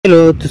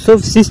Hello, to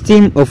solve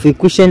system of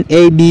equation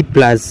AB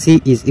plus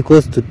C is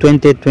equals to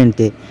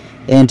 2020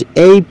 and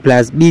A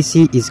plus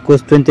BC is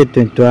equals to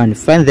 2021.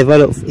 Find the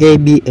value of A,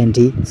 B and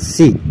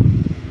C.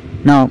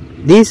 Now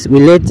this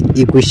will let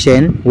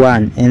equation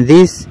 1 and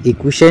this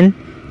equation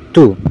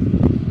 2.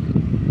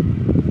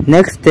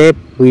 Next step,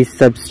 we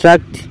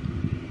subtract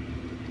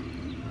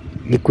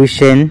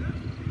equation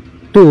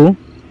 2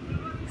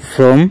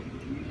 from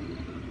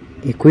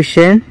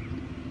equation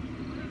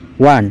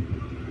 1.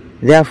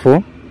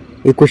 Therefore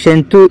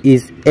equation 2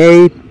 is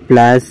A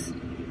plus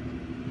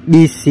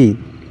BC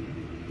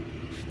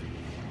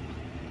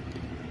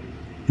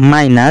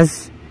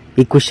minus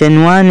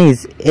equation 1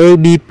 is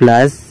AB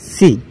plus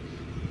C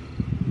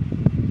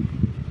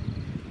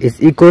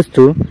is equals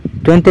to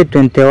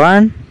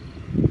 2021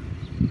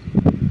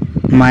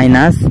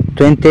 minus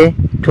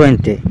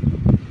 2020.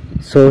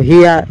 So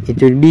here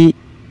it will be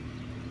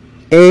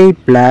A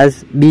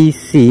plus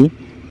BC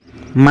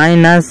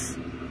minus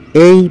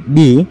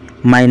AB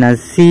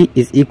minus C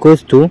is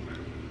equals to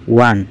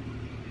 1.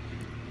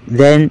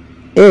 Then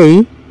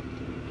A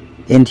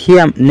and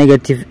here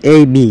negative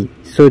AB,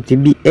 so it will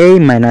be A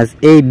minus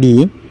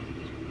AB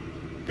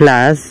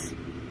plus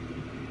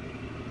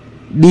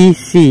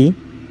BC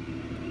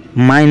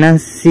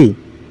minus C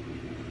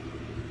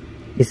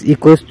is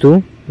equals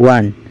to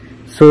 1.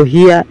 So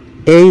here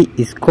A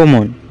is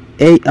common,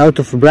 A out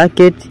of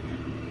bracket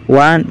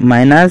 1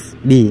 minus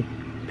B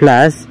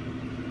plus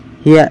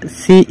here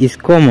C is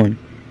common,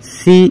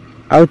 C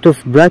out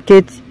of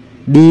bracket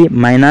B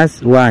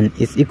minus 1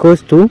 is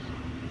equals to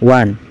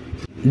 1.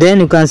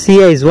 Then you can see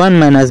here is 1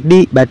 minus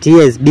B, but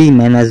here is B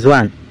minus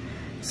 1.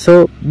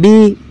 So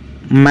B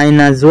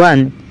minus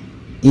 1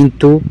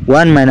 into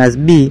 1 minus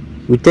B,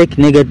 we take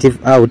negative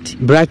out,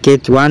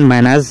 bracket 1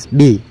 minus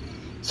B.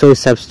 So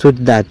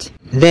substitute that.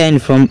 Then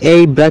from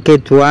A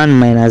bracket 1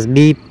 minus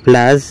B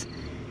plus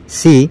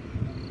C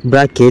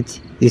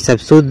bracket, you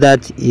substitute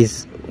that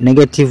is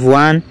negative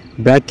 1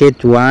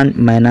 bracket 1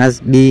 minus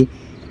B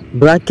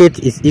bracket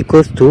is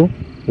equals to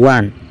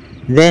 1.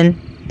 Then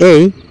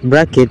A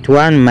bracket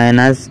 1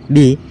 minus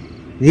B,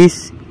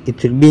 this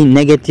it will be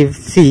negative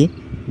C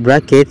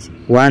bracket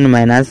 1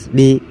 minus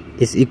B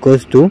is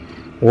equals to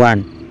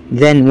 1.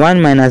 Then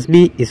 1 minus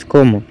B is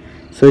common,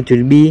 so it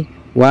will be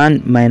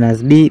 1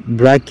 minus B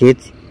bracket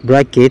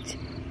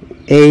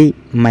A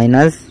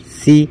minus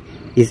C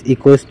is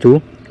equals to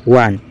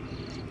 1.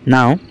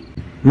 Now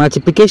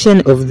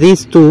multiplication of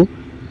these two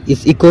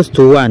is equals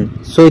to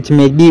 1, so it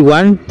may be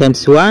 1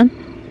 times 1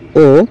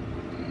 or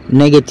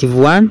negative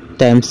 1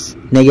 times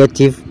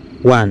negative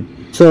 1.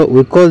 So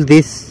we call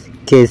this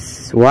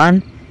case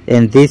 1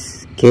 and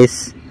this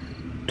case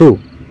 2.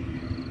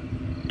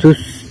 To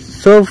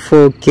solve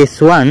for case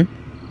 1,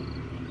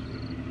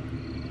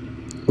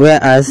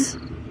 whereas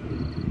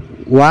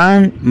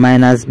 1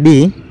 minus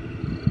B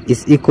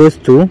is equals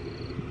to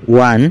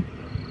 1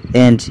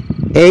 and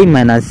A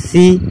minus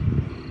C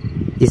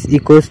is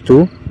equals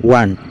to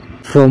 1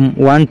 from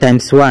 1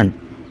 times 1,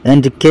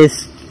 and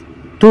case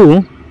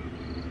 2,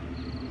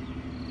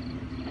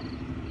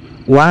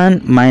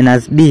 1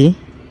 minus B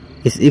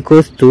is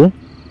equals to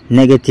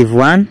negative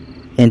 1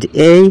 and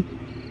A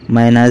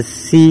minus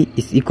C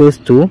is equals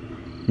to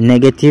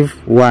negative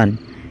 1,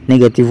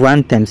 negative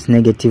 1 times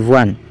negative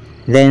 1.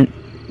 Then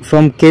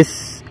from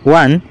case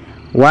 1,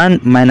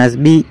 1 minus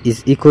B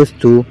is equals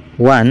to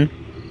 1,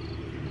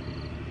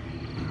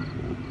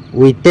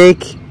 we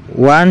take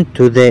 1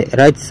 to the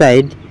right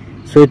side,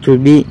 so it will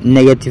be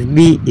negative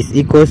B is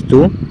equals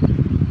to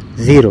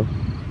 0.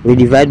 We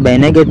divide by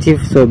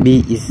negative, so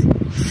B is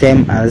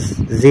same as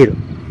 0.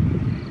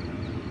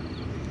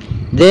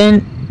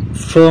 Then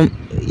from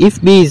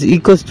if B is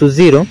equals to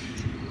 0,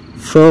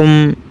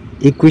 from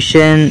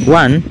equation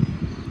 1,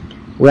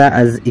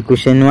 whereas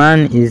equation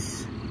 1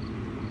 is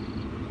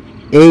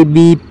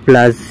AB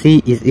plus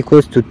C is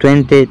equals to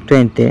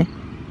 2020,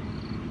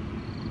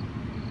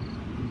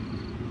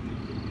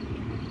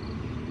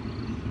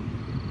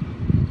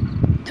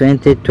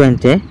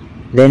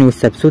 then we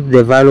substitute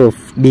the value of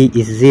B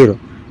is 0,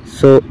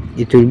 so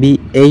it will be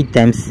A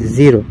times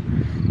 0.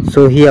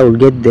 So here we'll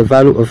get the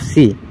value of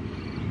C.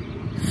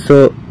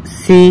 So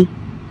C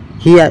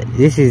here,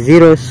 this is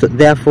 0, so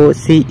therefore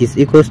C is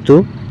equals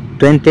to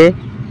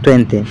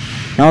 2020.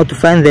 Now to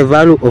find the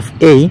value of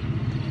A,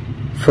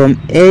 from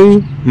A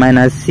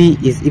minus C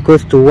is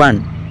equals to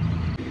 1.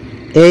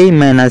 A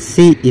minus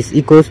C is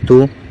equals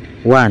to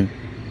 1.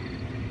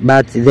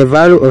 But the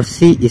value of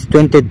C is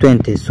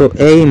 2020, so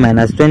A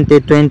minus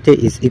 2020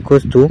 is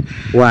equals to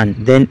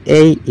 1. Then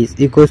A is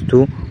equals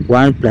to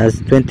 1 plus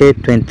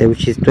 2020,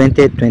 which is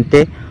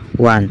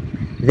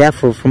 2021.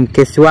 Therefore from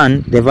case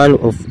 1, the value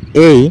of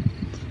A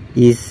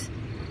is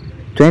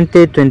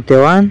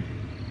 2021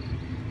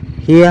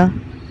 here,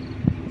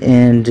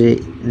 and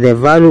the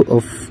value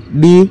of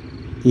B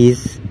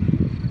is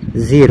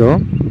 0,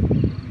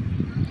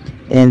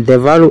 and the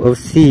value of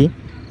C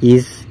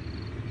is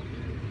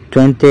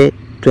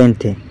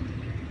 2020.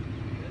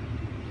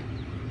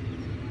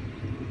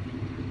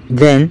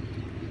 Then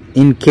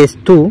in case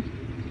 2,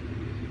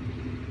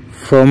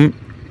 from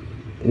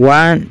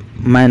 1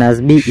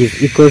 minus b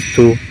is equals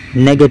to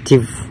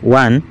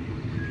 -1.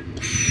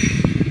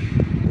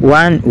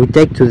 1 we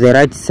take to the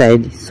right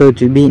side, so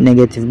to be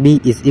negative b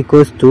is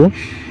equals to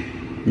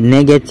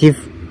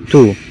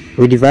 -2.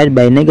 We divide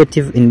by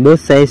negative in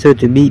both sides, so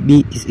to be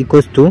b is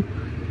equals to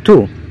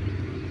 2.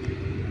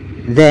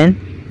 Then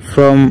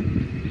from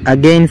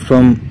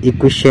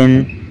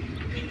equation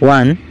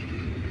 1,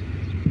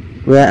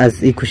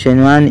 whereas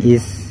equation 1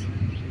 is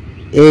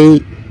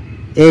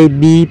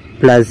ab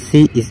plus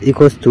c is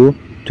equals to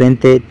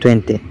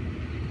 20.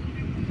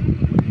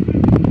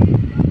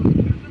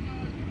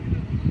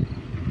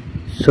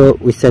 So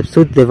we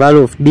substitute the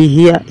value of b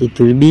here. It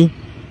will be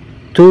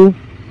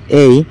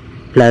 2a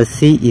plus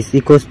c is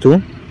equals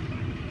to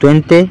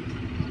 20.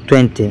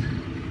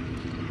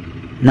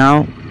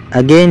 Now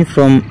again,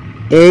 from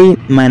a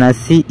minus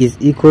c is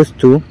equals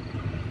to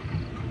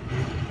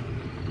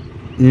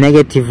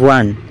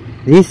 -1.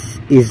 This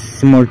is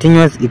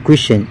simultaneous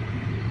equation.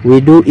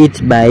 We do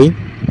it by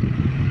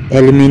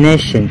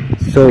elimination,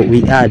 so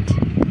we add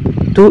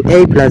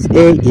 2a plus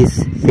a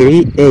is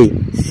 3a,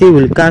 c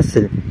will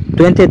cancel.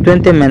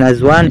 20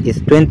 minus 1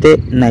 is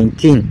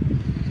 19.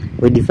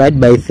 We divide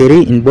by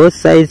 3 in both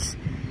sides,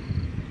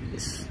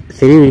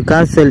 3 will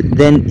cancel.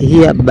 Then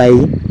here by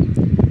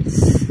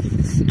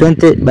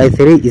 20 by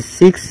 3 is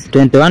 6,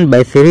 21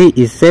 by 3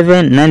 is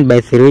 7, 9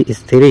 by 3 is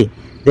 3.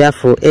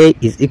 Therefore a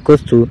is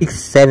equals to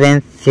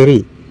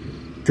 673.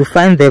 To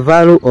find the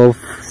value of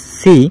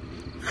c,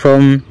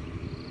 from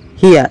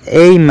here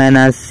a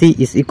minus c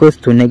is equals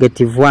to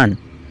 -1.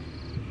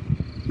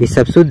 We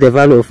substitute the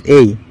value of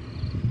a,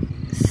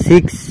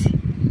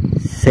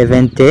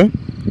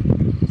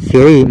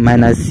 673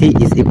 minus c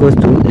is equals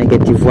to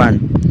 -1.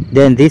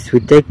 Then this we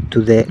take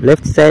to the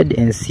left side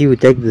and c we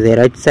take to the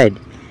right side.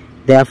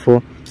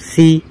 Therefore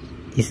c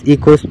is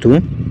equals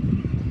to,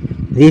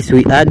 this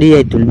we add here,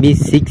 it will be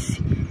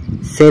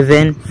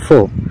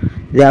 674.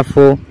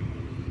 Therefore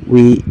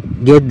we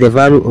get the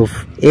value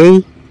of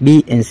a,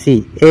 b and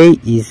c. A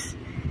is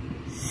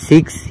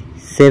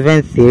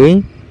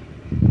 673,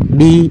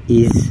 b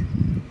is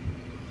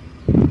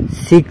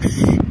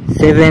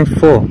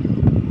 674,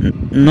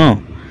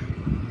 no,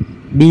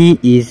 b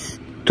is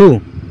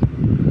 2,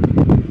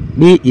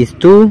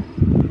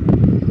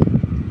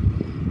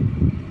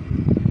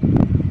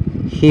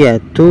 here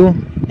 2,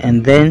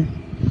 and then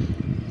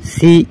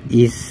c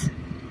is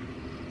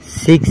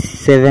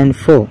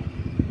 674.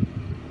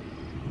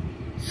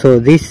 So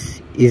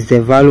this is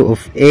the value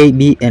of a,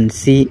 b and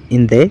c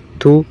in the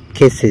two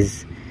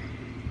cases.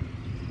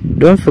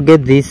 Don't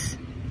forget this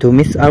to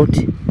miss out.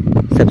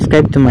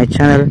 Subscribe to my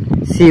channel.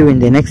 See you in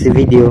the next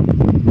video.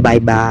 Bye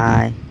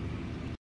bye.